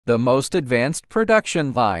The most advanced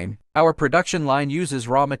production line. Our production line uses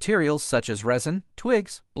raw materials such as resin,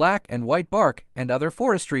 twigs, black and white bark, and other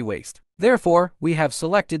forestry waste. Therefore, we have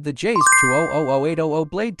selected the JS200800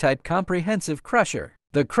 blade type comprehensive crusher.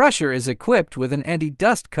 The crusher is equipped with an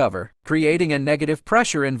anti-dust cover, creating a negative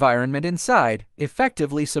pressure environment inside,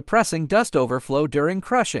 effectively suppressing dust overflow during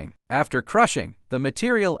crushing. After crushing, the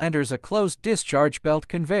material enters a closed discharge belt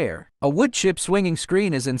conveyor. A wood chip swinging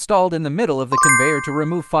screen is installed in the middle of the conveyor to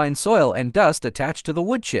remove fine soil and dust attached to the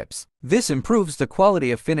wood chips. This improves the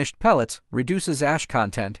quality of finished pellets, reduces ash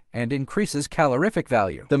content, and increases calorific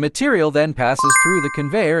value. The material then passes through the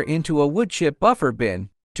conveyor into a wood chip buffer bin.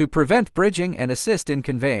 To prevent bridging and assist in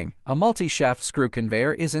conveying, a multi-shaft screw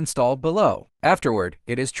conveyor is installed below. Afterward,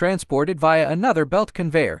 it is transported via another belt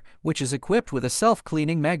conveyor, which is equipped with a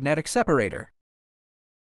self-cleaning magnetic separator.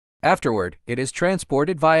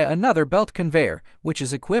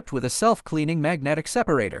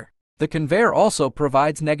 The conveyor also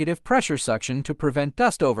provides negative pressure suction to prevent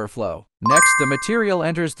dust overflow. Next, the material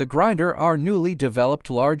enters the grinder, our newly developed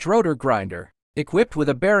large rotor grinder. Equipped with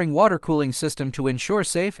a bearing water cooling system to ensure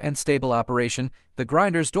safe and stable operation, the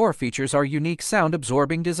grinder's door features our unique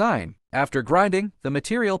sound-absorbing design. After grinding, the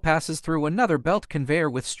material passes through another belt conveyor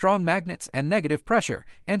with strong magnets and negative pressure,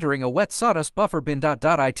 entering a wet sawdust buffer bin.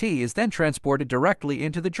 It is then transported directly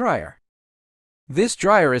into the dryer. This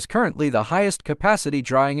dryer is currently the highest capacity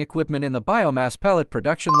drying equipment in the biomass pellet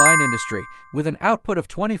production line industry, with an output of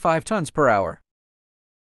 25 tons per hour.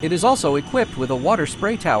 It is also equipped with a water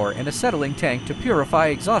spray tower and acetylene tank to purify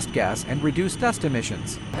exhaust gas and reduce dust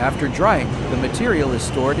emissions. After drying, the material is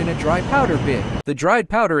stored in a dry powder bin. The dried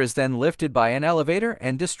powder is then lifted by an elevator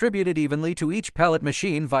and distributed evenly to each pellet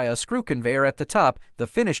machine via a screw conveyor at the top. The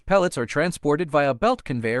finished pellets are transported via a belt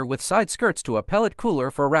conveyor with side skirts to a pellet cooler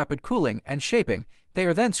for rapid cooling and shaping. They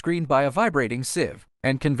are then screened by a vibrating sieve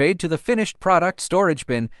and conveyed to the finished product storage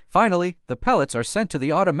bin. Finally, the pellets are sent to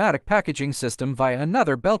the automatic packaging system via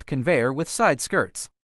another belt conveyor with side skirts.